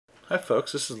Hi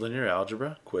folks, this is Linear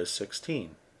Algebra, Quiz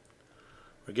 16.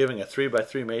 We're giving a 3 by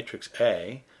 3 matrix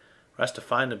A. We're asked to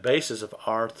find the basis of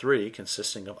R3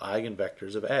 consisting of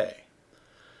eigenvectors of A.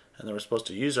 And then we're supposed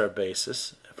to use our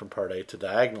basis from part A to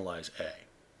diagonalize A.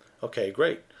 Okay,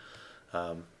 great.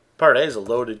 Part A is a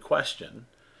loaded question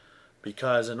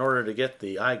because in order to get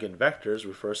the eigenvectors,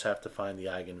 we first have to find the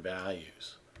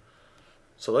eigenvalues.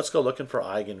 So let's go looking for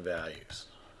eigenvalues.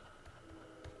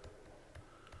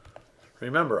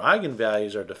 Remember,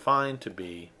 eigenvalues are defined to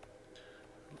be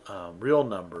real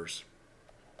numbers,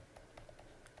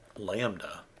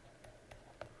 lambda,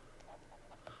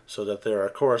 so that there are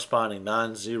corresponding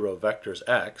non-zero vectors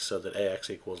x, so that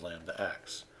ax equals lambda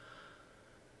x.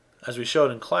 As we showed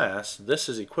in class, this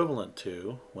is equivalent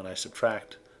to, when I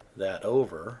subtract that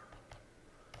over,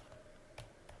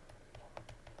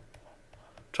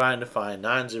 trying to find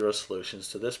non-zero solutions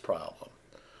to this problem.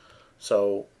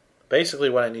 So basically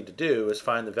what I need to do is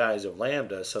find the values of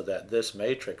lambda so that this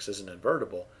matrix isn't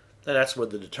invertible, and that's where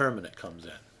the determinant comes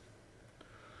in.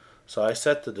 So I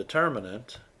set the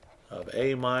determinant of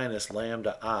a minus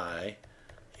lambda I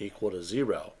equal to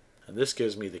 0, and this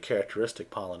gives me the characteristic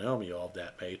polynomial of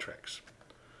that matrix.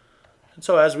 And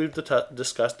so as we've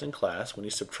discussed in class, when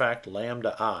you subtract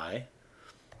lambda I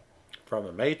from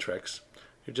a matrix,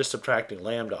 you're just subtracting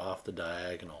lambda off the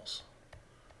diagonals.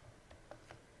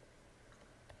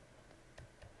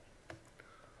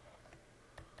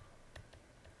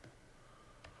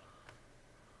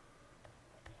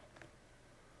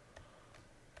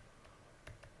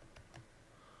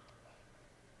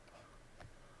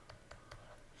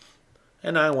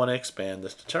 And I want to expand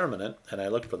this determinant, and I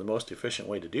look for the most efficient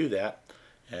way to do that,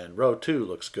 and row 2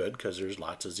 looks good because there's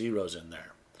lots of zeros in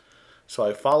there. So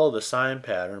I follow the sign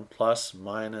pattern, plus,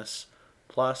 minus,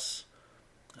 plus,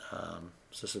 so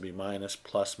this would be minus,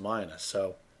 plus, minus.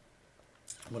 So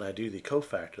when I do the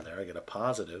cofactor there, I get a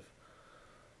positive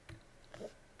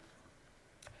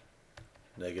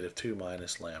negative 2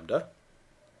 minus lambda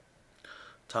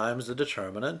times the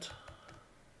determinant.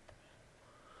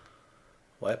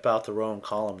 Wipe out the row and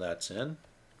column that's in.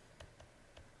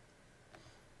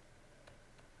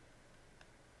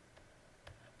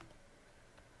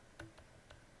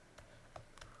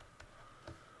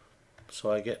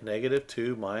 So I get negative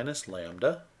 2 minus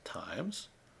lambda times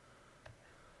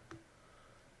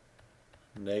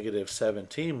negative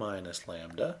 17 minus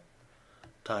lambda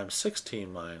times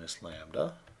 16 minus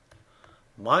lambda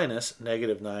minus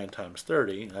negative 9 times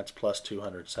 30, that's plus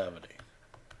 270.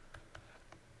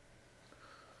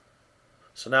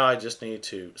 So now I just need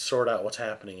to sort out what's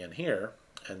happening in here,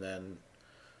 and then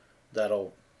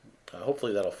that'll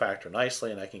hopefully that'll factor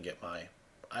nicely, and I can get my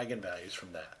eigenvalues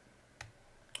from that.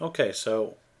 Okay,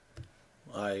 so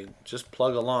I just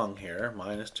plug along here,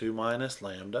 minus 2 minus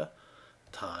lambda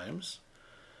times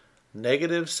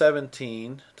negative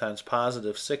 17 times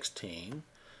positive 16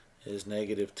 is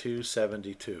negative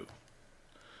 272.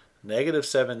 Negative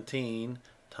 17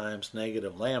 times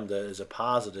negative lambda is a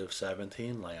positive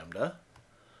 17 lambda.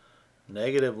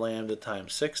 Negative lambda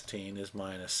times 16 is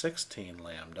minus 16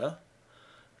 lambda.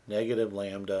 Negative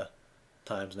lambda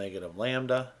times negative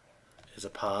lambda is a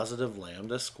positive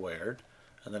lambda squared.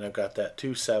 And then I've got that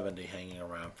 270 hanging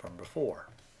around from before.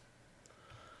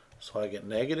 So I get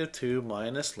negative 2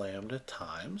 minus lambda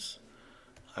times,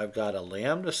 I've got a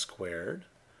lambda squared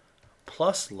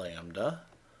plus lambda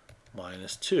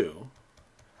minus 2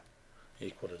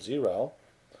 equal to 0.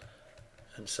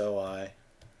 And so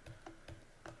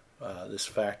this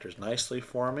factors nicely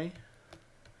for me,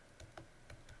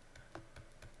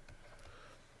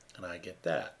 and I get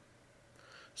that.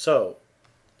 So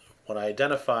when I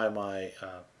identify my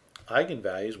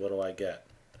eigenvalues, what do I get?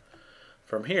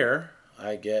 From here,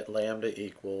 I get lambda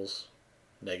equals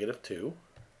negative 2.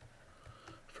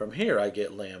 From here, I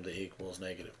get lambda equals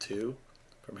negative 2.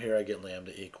 From here, I get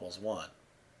lambda equals 1.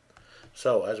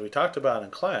 So as we talked about in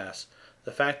class,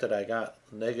 the fact that I got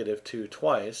negative 2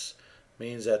 twice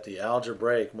means that the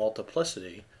algebraic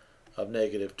multiplicity of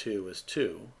negative 2 is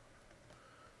 2.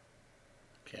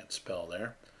 Can't spell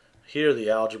there. Here the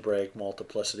algebraic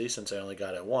multiplicity, since I only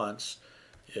got it once,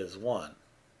 is 1.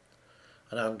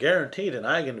 And I'm guaranteed an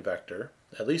eigenvector,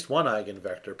 at least one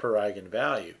eigenvector per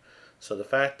eigenvalue. So the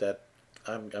fact that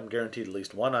I'm guaranteed at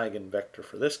least one eigenvector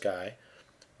for this guy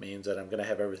means that I'm going to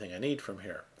have everything I need from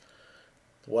here.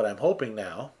 What I'm hoping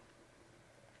now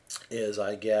is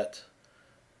I get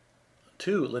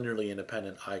 2 linearly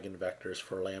independent eigenvectors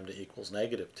for lambda equals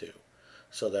negative 2,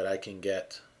 so that I can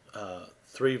get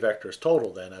 3 vectors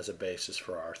total then as a basis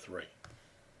for R3.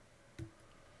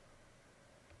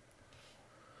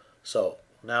 So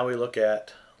now we look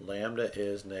at lambda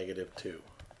is negative 2.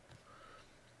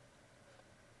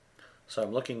 So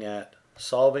I'm looking at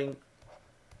solving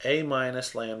a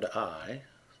minus lambda I,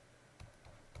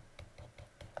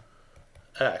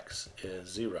 x is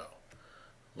 0.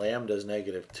 Lambda is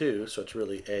 -2, so it's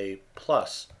really a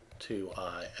plus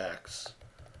 2ix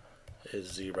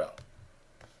is 0.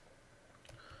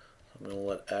 I'm going to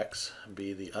let x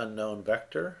be the unknown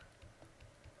vector.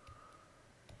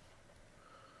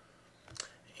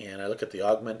 And I look at the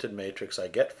augmented matrix I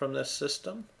get from this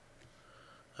system.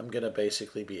 I'm going to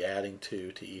basically be adding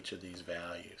 2 to each of these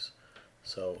values.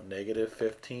 So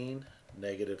 -15,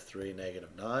 -3,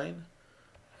 -9,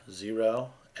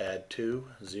 0, add 2,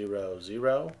 0,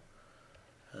 0,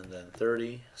 and then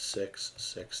 30, 6,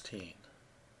 16.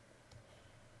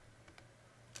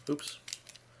 Oops.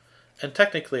 And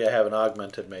technically I have an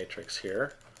augmented matrix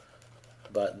here,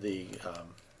 but the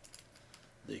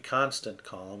constant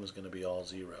column is going to be all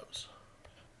zeros.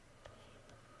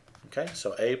 Okay,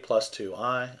 so a plus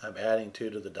 2i, I'm adding 2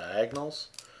 to the diagonals,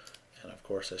 and of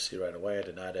course I see right away I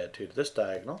did not add 2 to this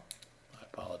diagonal. I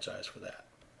apologize for that.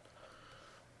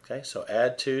 Okay, so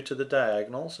add 2 to the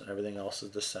diagonals and everything else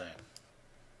is the same.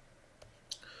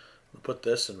 We'll put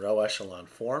this in row echelon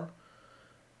form.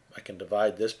 I can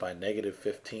divide this by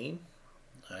 -15.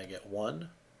 I get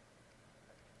 1,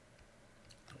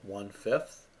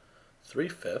 1/5,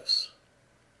 3/5,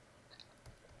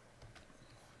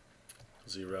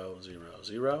 0, 0,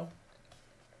 0.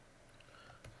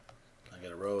 I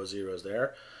get a row of zeros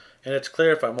there. And it's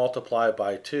clear if I multiply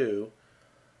by 2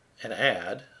 and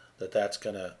add, that's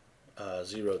going to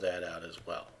zero that out as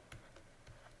well.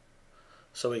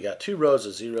 So we got 2 rows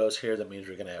of zeros here. That means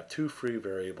we're going to have 2 free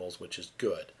variables, which is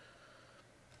good.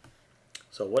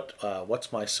 So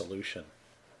what's my solution?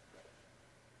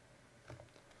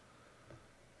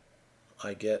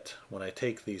 I get, when I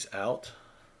take these out,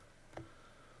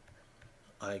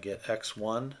 I get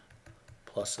x1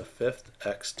 plus 1/5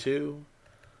 x2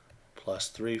 plus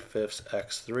 3/5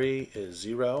 x3 is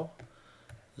 0.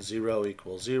 0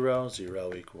 equals 0,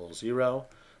 0 equals 0.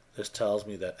 This tells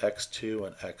me that x2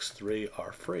 and x3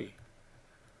 are free.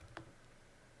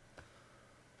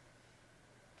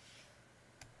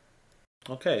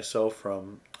 Okay, so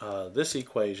from this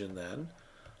equation then,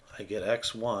 I get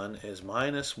x1 is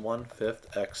minus 1/5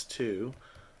 x2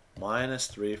 minus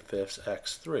 3/5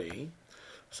 x3.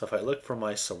 So if I look for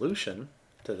my solution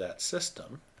to that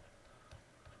system,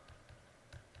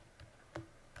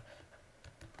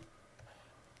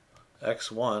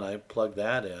 x1, I plug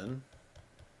that in,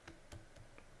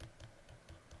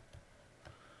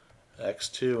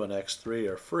 x2 and x3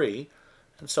 are free,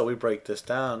 and so we break this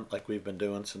down like we've been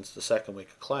doing since the second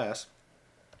week of class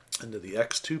into the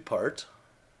x2 part.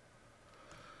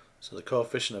 So the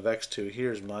coefficient of x2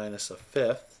 here is minus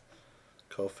 1/5.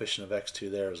 Coefficient of x2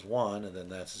 there is 1, and then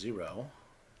that's 0.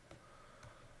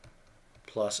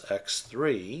 Plus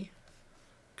x3,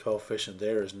 coefficient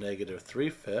there is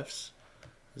 -3/5,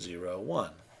 0,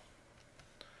 1.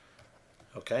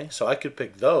 Okay, so I could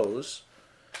pick those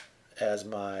as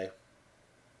my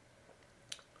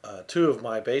 2 of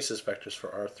my basis vectors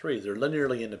for R3. They're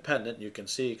linearly independent, you can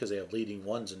see, because they have leading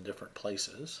ones in different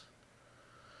places.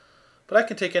 But I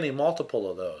can take any multiple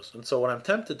of those. And so what I'm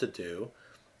tempted to do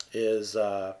is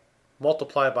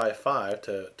multiply by 5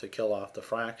 to kill off the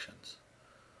fractions.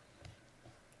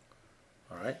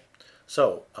 Alright,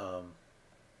 so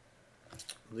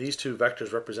these 2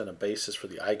 vectors represent a basis for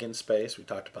the eigenspace. We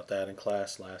talked about that in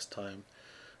class last time.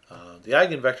 The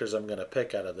eigenvectors I'm going to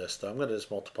pick out of this, though, I'm going to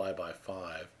just multiply by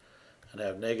 5 and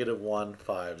have -1,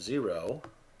 5, 0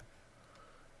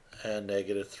 and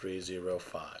 -3, 0,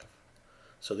 5.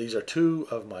 So these are 2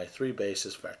 of my 3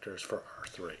 basis vectors for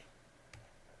R3.